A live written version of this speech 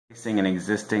Replacing an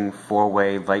existing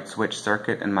four-way light switch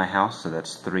circuit in my house, so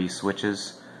that's 3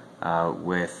 switches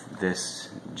with this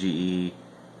GE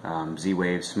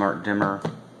Z-Wave Smart Dimmer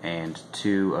and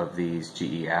 2 of these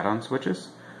GE add-on switches.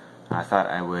 I thought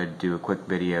I would do a quick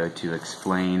video to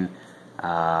explain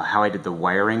how I did the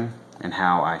wiring and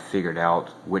how I figured out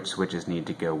which switches need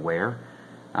to go where.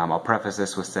 I'll preface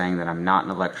this with saying that I'm not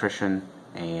an electrician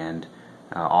and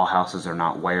all houses are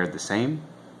not wired the same.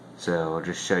 So I'll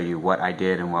just show you what I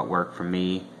did and what worked for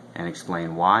me and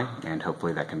explain why, and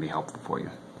hopefully that can be helpful for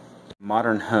you.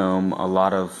 Modern home, a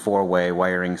lot of four-way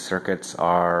wiring circuits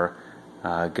are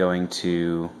going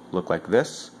to look like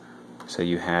this. So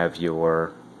you have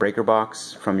your breaker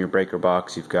box. From your breaker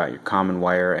box you've got your common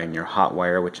wire and your hot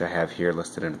wire, which I have here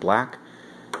listed in black,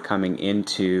 coming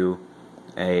into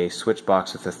a switch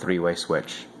box with a 3-way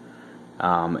switch.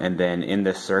 And then in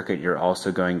this circuit you're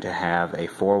also going to have a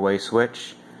 4-way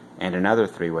switch and another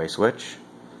 3-way switch.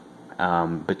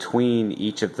 Between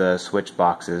each of the switch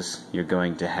boxes you're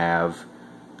going to have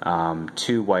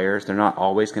 2 wires. They're not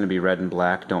always going to be red and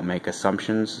black. Don't make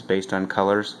assumptions based on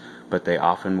colors, but they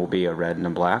often will be a red and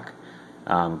a black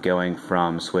going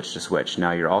from switch to switch.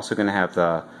 Now you're also going to have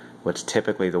what's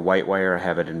typically the white wire. I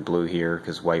have it in blue here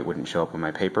because white wouldn't show up on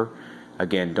my paper.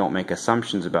 Again, don't make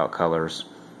assumptions about colors,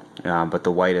 but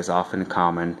the white is often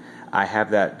common. I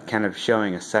have that kind of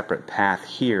showing a separate path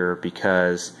here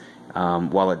because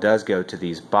while it does go to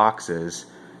these boxes,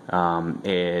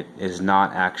 it is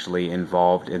not actually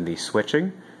involved in the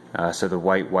switching. So the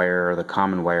white wire or the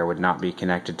common wire would not be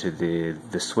connected to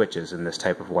the switches in this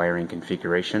type of wiring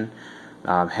configuration.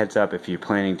 Heads up, if you're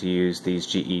planning to use these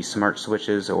GE smart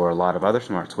switches or a lot of other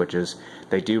smart switches,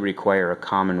 they do require a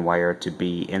common wire to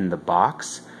be in the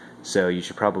box. So you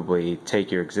should probably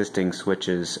take your existing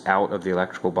switches out of the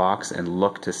electrical box and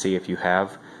look to see if you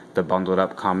have the bundled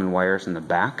up common wires in the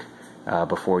back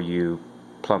before you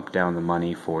plump down the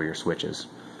money for your switches.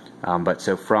 But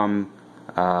so from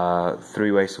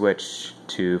 3-way switch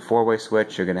to 4-way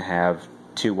switch you're going to have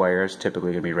 2 wires,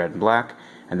 typically going to be red and black,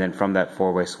 and then from that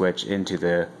 4-way switch into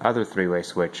the other 3-way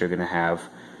switch you're going to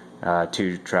have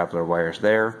 2 traveler wires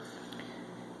there.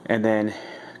 And then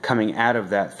coming out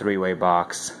of that 3-way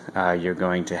box, you're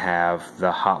going to have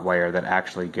the hot wire that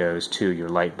actually goes to your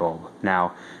light bulb.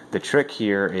 Now, the trick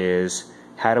here is,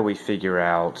 how do we figure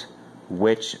out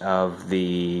which of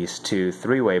these 2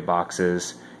 3-way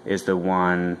boxes is the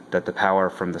one that the power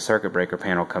from the circuit breaker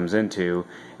panel comes into,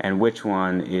 and which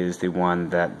one is the one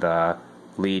that the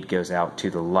lead goes out to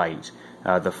the light?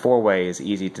 The 4-way is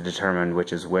easy to determine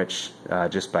which is which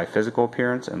just by physical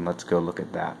appearance, and let's go look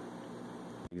at that.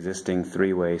 Existing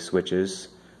 3-way switches,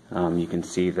 you can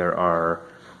see there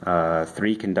are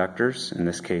 3 conductors, in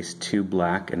this case 2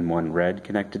 black and 1 red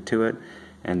connected to it,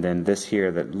 and then this here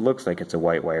that looks like it's a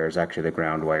white wire is actually the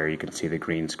ground wire. You can see the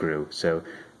green screw. So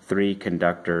 3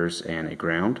 conductors and a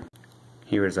ground.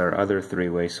 Here is our other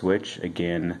 3-way switch,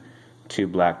 again 2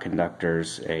 black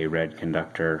conductors, a red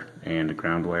conductor, and a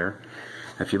ground wire.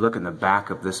 If you look in the back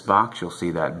of this box you'll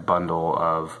see that bundle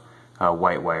of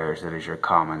white wires that is your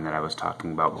common that I was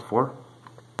talking about before.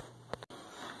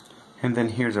 And then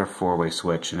here's our 4-way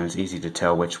switch, and it's easy to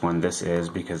tell which one this is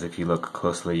because if you look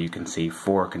closely you can see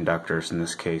 4 conductors, in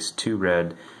this case 2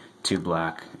 red, 2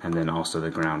 black, and then also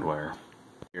the ground wire.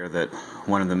 Here that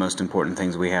one of the most important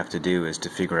things we have to do is to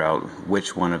figure out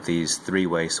which one of these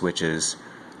 3-way switches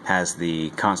has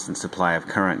the constant supply of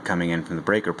current coming in from the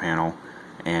breaker panel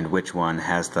and which one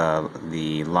has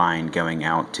the line going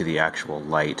out to the actual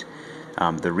light.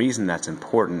 The reason that's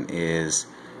important is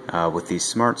with these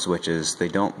smart switches, they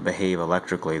don't behave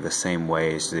electrically the same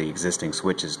way as the existing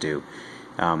switches do.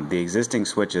 The existing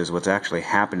switches, what's actually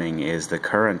happening is the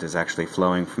current is actually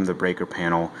flowing from the breaker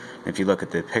panel. If you look at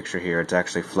the picture here, it's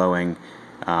actually flowing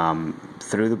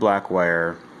through the black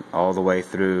wire all the way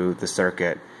through the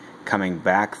circuit, coming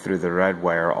back through the red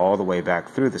wire all the way back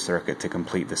through the circuit to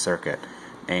complete the circuit.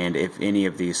 And if any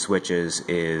of these switches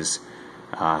is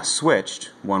switched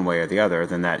one way or the other,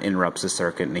 then that interrupts the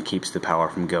circuit and it keeps the power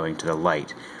from going to the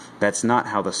light. That's not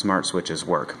how the smart switches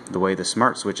work. The way the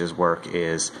smart switches work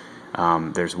is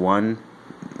there's one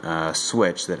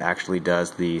switch that actually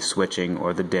does the switching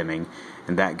or the dimming,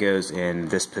 and that goes in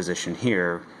this position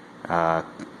here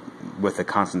with a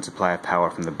constant supply of power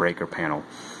from the breaker panel.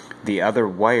 The other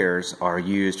wires are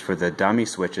used for the dummy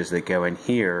switches that go in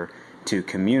here to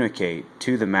communicate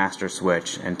to the master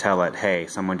switch and tell it, hey,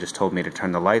 someone just told me to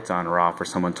turn the lights on or off, or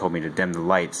someone told me to dim the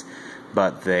lights.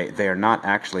 But they are not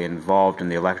actually involved in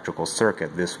the electrical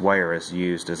circuit. This wire is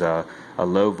used as a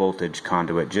low voltage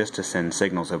conduit just to send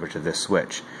signals over to this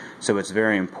switch. So it's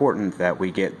very important that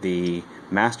we get the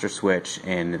master switch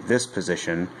in this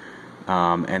position,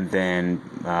 and then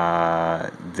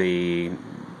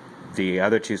the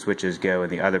other two switches go in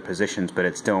the other positions, but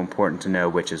it's still important to know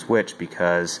which is which,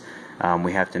 because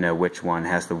we have to know which one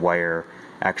has the wire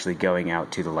actually going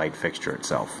out to the light fixture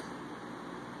itself.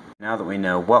 Now that we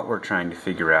know what we're trying to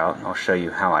figure out, I'll show you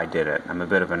how I did it. I'm a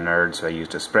bit of a nerd, so I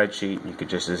used a spreadsheet. You could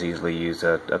just as easily use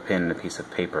a pen and a piece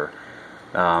of paper.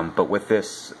 But with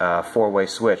this four-way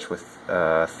switch with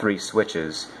 3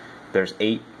 switches, there's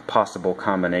 8 possible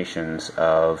combinations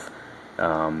of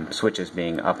switches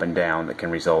being up and down that can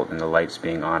result in the lights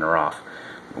being on or off.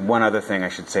 One other thing I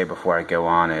should say before I go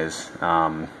on is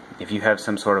if you have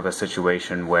some sort of a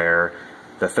situation where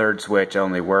the third switch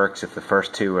only works if the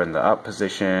first 2 are in the up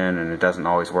position and it doesn't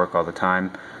always work all the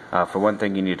time, for one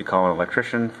thing you need to call an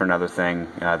electrician. For another thing,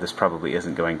 this probably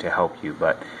isn't going to help you.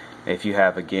 But if you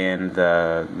have, again,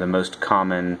 the most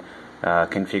common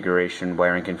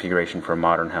wiring configuration for a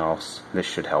modern house, this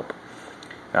should help.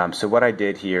 So what I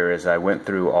did here is I went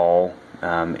through all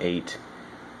 8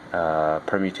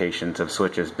 permutations of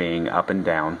switches being up and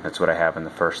down. That's what I have in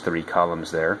the first 3 columns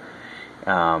there.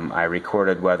 I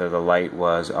recorded whether the light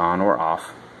was on or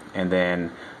off, and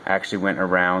then I actually went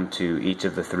around to each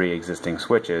of the 3 existing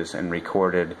switches and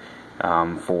recorded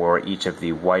for each of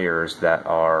the wires that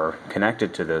are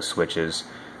connected to those switches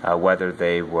whether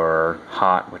they were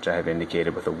hot, which I have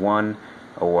indicated with a 1,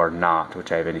 or not,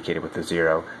 which I have indicated with a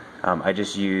 0. I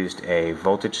just used a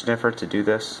voltage sniffer to do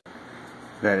this.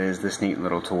 That is this neat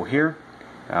little tool here.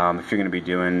 If you're going to be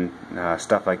doing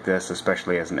stuff like this,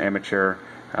 especially as an amateur,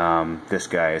 this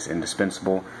guy is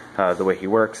indispensable. The way he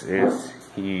works is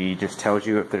he just tells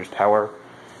you if there's power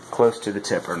close to the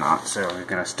tip or not. So we're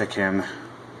going to stick him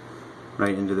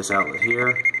right into this outlet here,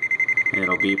 and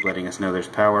it'll beep letting us know there's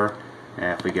power.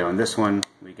 And if we go in this one,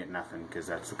 we get nothing, because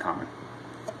that's the common.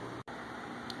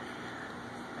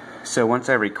 So once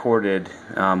I recorded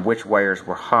which wires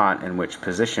were hot and which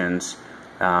positions,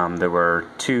 there were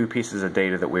 2 pieces of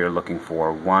data that we were looking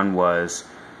for. One was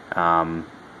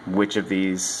which of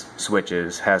these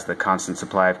switches has the constant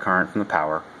supply of current from the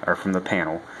power, or from the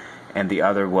panel, and the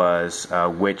other was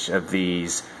which of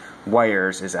these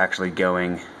wires is actually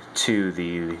going to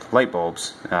the light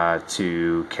bulbs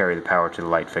to carry the power to the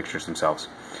light fixtures themselves.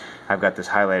 I've got this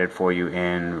highlighted for you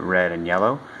in red and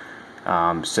yellow.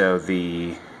 So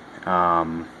the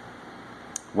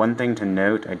one thing to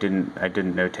note, I didn't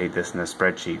notate this in the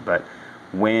spreadsheet, but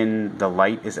when the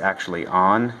light is actually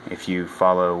on, if you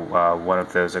follow one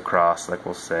of those across, like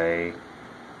we'll say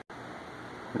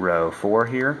row 4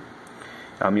 here,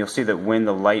 you'll see that when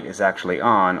the light is actually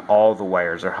on, all the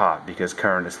wires are hot because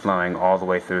current is flowing all the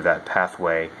way through that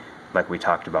pathway like we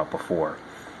talked about before.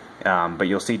 But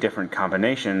you'll see different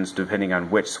combinations depending on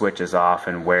which switch is off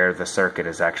and where the circuit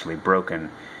is actually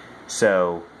broken.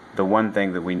 So the one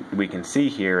thing that we can see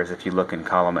here is if you look in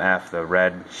column F, the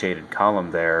red shaded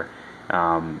column there,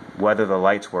 whether the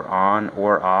lights were on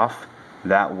or off,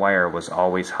 that wire was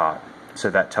always hot.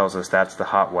 So that tells us that's the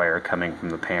hot wire coming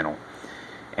from the panel.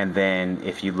 And then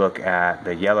if you look at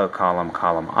the yellow column,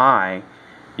 column I,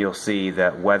 you'll see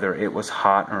that whether it was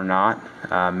hot or not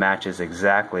matches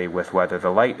exactly with whether the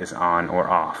light is on or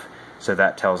off. So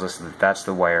that tells us that that's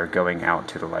the wire going out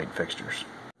to the light fixtures.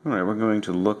 Alright, we're going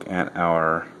to look at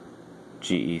our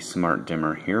GE Smart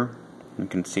Dimmer here. You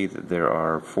can see that there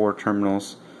are 4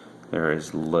 terminals. There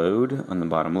is load on the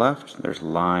bottom left, there's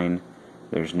line,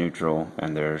 there's neutral,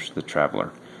 and there's the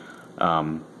traveler.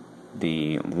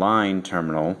 The line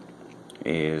terminal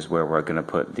is where we're going to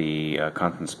put the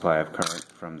constant supply of current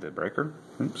from the breaker.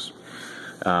 Oops.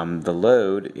 The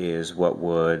load is what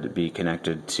would be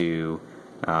connected to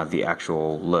the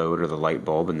actual load, or the light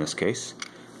bulb in this case.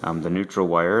 The neutral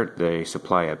wire, they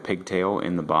supply a pigtail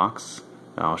in the box,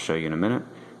 I'll show you in a minute,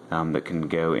 that can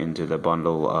go into the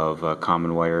bundle of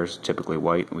common wires, typically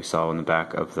white, we saw in the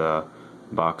back of the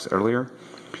box earlier.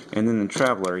 And then the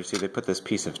traveler, you see they put this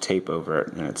piece of tape over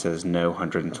it, and it says no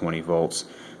 120 volts.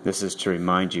 This is to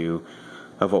remind you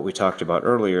of what we talked about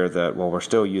earlier, that while we're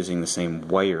still using the same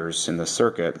wires in the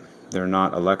circuit, they're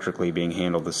not electrically being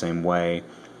handled the same way,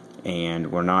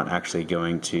 and we're not actually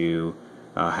going to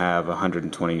have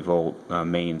 120 volt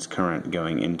mains current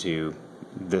going into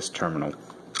this terminal.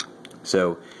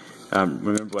 So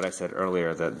remember what I said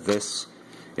earlier, that this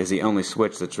is the only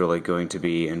switch that's really going to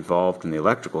be involved in the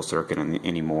electrical circuit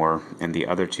anymore, and the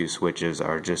other 2 switches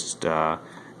are just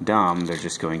dumb. They're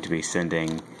just going to be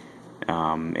sending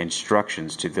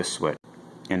instructions to this switch.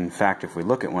 In fact, if we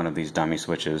look at one of these dummy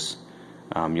switches,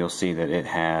 you'll see that it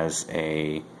has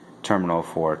a terminal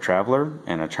for a traveler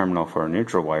and a terminal for a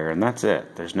neutral wire, and that's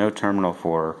it. There's no terminal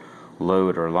for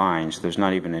load or lines, there's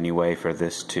not even any way for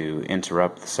this to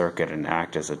interrupt the circuit and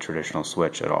act as a traditional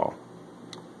switch at all.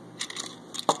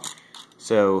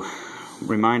 So,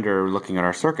 reminder, looking at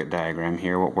our circuit diagram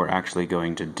here, what we're actually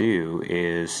going to do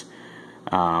is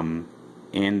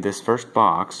in this first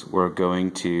box we're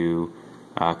going to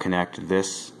connect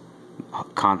this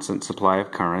constant supply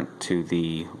of current to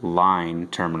the line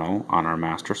terminal on our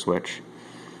master switch,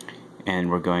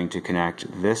 and we're going to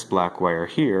connect this black wire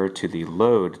here to the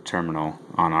load terminal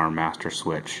on our master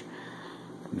switch.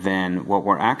 Then what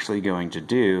we're actually going to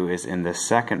do is in the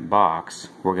second box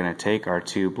we're going to take our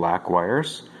two black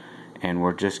wires and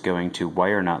we're just going to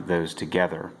wire nut those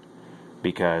together,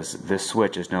 because this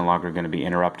switch is no longer going to be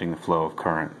interrupting the flow of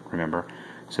current, remember?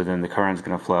 So then the current is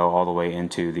going to flow all the way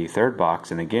into the third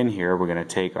box, and again here we're going to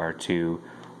take our two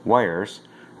wires,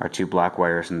 our two black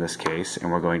wires in this case, and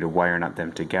we're going to wire nut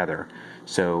them together.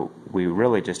 So we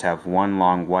really just have one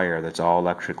long wire that's all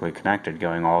electrically connected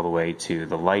going all the way to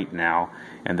the light now,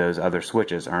 and those other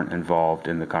switches aren't involved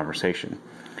in the conversation.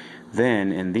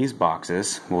 Then in these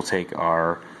boxes we'll take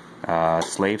our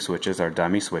slave switches, our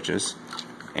dummy switches,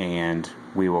 and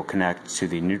we will connect to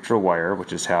the neutral wire,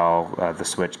 which is how the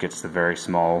switch gets the very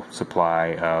small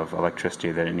supply of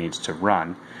electricity that it needs to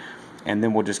run. And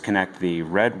then we'll just connect the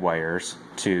red wires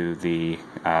to the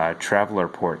traveler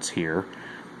ports here,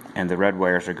 and the red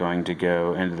wires are going to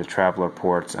go into the traveler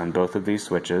ports on both of these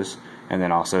switches, and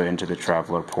then also into the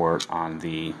traveler port on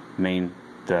the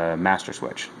master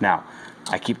switch. Now,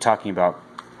 I keep talking about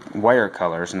wire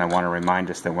colors, and I want to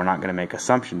remind us that we're not going to make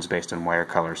assumptions based on wire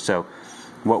colors. So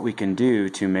what we can do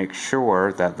to make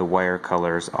sure that the wire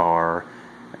colors are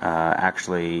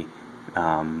actually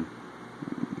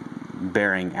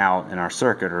bearing out in our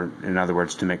circuit, or in other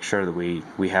words, to make sure that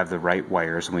we have the right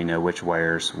wires, we know which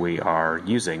wires we are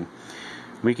using,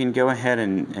 we can go ahead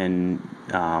and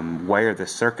wire the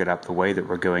circuit up the way that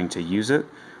we're going to use it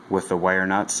with the wire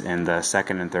nuts in the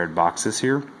second and third boxes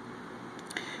here,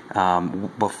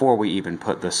 before we even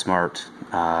put the smart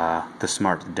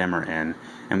dimmer in,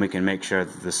 and we can make sure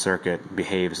that the circuit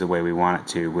behaves the way we want it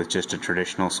to with just a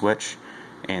traditional switch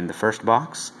in the first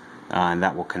box, and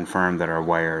that will confirm that our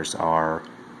wires are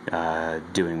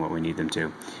doing what we need them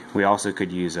to. We also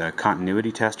could use a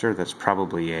continuity tester. That's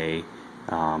probably a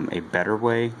better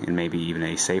way and maybe even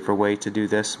a safer way to do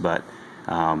this, but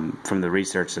from the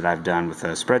research that I've done with the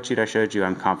spreadsheet I showed you,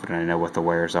 I'm confident I know what the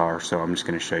wires are, so I'm just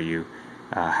going to show you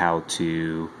how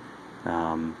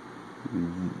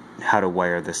to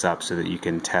wire this up so that you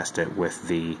can test it with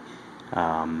the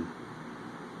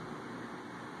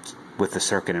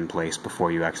circuit in place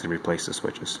before you actually replace the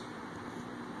switches.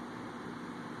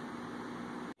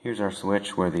 Here's our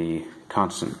switch where the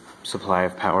constant supply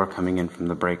of power coming in from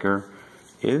the breaker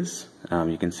is.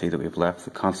 You can see that we've left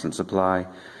the constant supply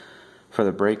for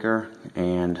the breaker,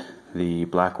 and the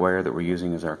black wire that we're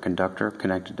using is our conductor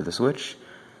connected to the switch.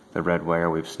 The red wire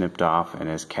we've snipped off and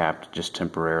is capped just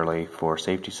temporarily for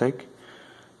safety's sake.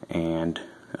 And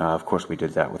of course we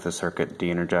did that with the circuit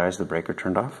de-energized, the breaker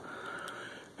turned off.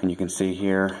 And you can see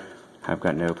here I've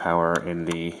got no power in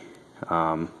the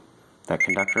that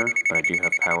conductor, but I do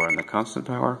have power in the constant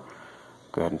power.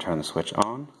 Go ahead and turn the switch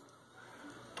on.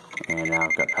 And now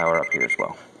I've got power up here as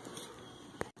well.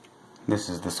 This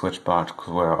is the switch box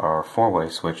where our four-way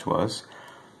switch was.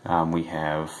 We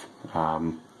have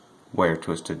wire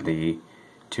twisted the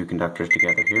two conductors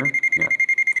together here. You got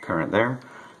current there.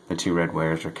 The two red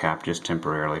wires are capped just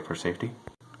temporarily for safety.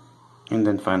 And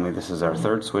then finally, this is our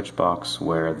third switch box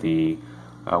where the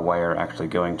wire actually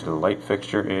going to the light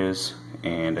fixture is.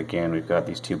 And again, we've got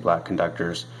these two black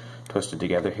conductors twisted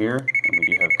together here, and we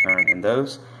do have current in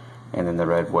those. And then the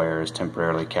red wire is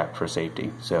temporarily capped for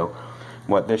safety. So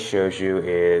what this shows you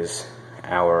is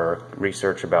our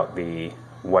research about the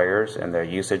wires and their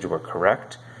usage were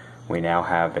correct. We now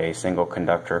have a single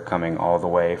conductor coming all the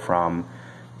way from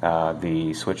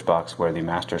the switch box where the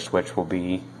master switch will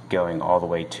be, going all the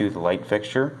way to the light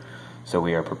fixture. So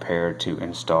we are prepared to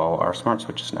install our smart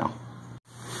switches now.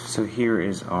 So here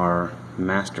is our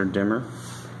master dimmer.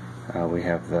 We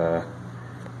have the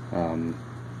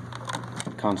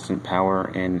constant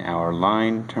power in our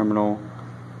line terminal,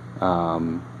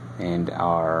 and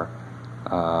our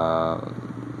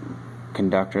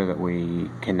conductor that we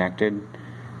connected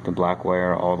the black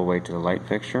wire all the way to the light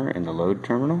fixture in the load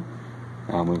terminal.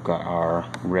 We've got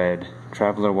our red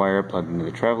traveler wire plugged into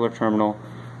the traveler terminal.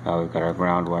 We've got our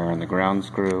ground wire and the ground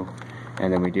screw,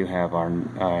 and then we do have our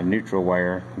neutral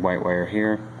wire, white wire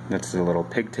here. That's the little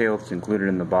pigtail that's included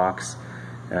in the box.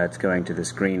 It's going to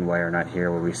this green wire nut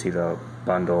here where we see the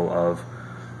bundle of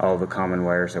all the common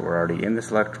wires that were already in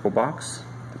this electrical box,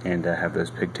 and have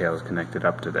those pigtails connected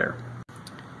up to there.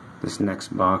 This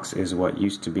next box is what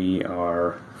used to be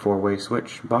our four-way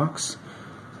switch box.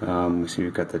 So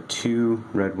you've got the two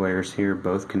red wires here,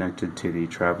 both connected to the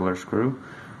traveler screw,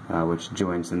 which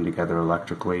joins them together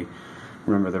electrically.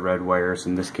 Remember, the red wires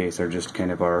in this case are just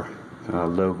kind of our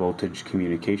low voltage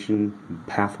communication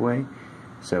pathway,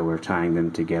 so we're tying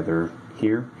them together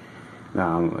here.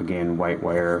 Again, white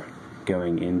wire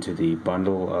going into the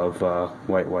bundle of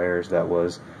white wires that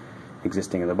was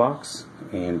existing in the box,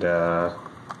 and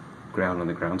ground on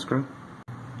the ground screw.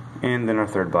 And then our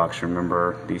third box,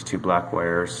 remember these two black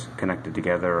wires connected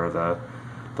together are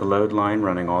the load line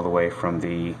running all the way from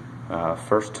the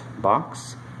first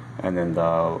box, and then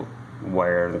the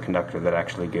wire, the conductor that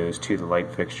actually goes to the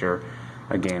light fixture.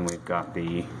 Again, we've got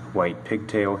the white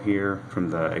pigtail here from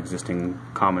the existing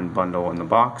common bundle in the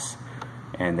box,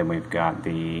 and then we've got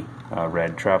the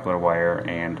red traveler wire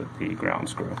and the ground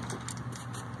screw.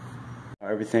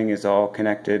 Everything is all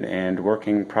connected and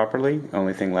working properly.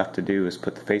 Only thing left to do is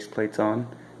put the faceplates on,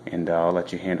 and I'll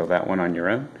let you handle that one on your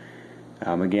own.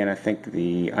 Again, I think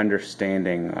the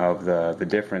understanding of the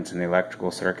difference in the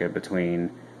electrical circuit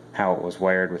between how it was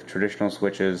wired with traditional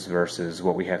switches versus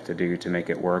what we have to do to make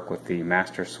it work with the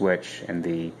master switch and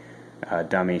the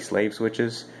dummy slave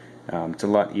switches. It's a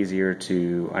lot easier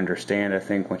to understand, I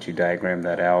think, once you diagram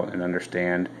that out and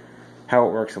understand how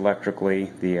it works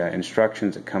electrically. The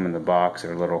instructions that come in the box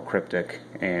are a little cryptic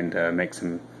and make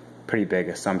some pretty big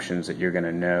assumptions that you're going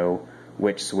to know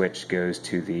which switch goes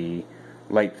to the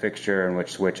light fixture and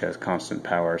which switch has constant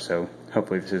power. So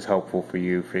hopefully this is helpful for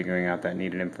you figuring out that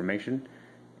needed information,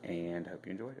 and I hope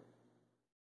you enjoyed it.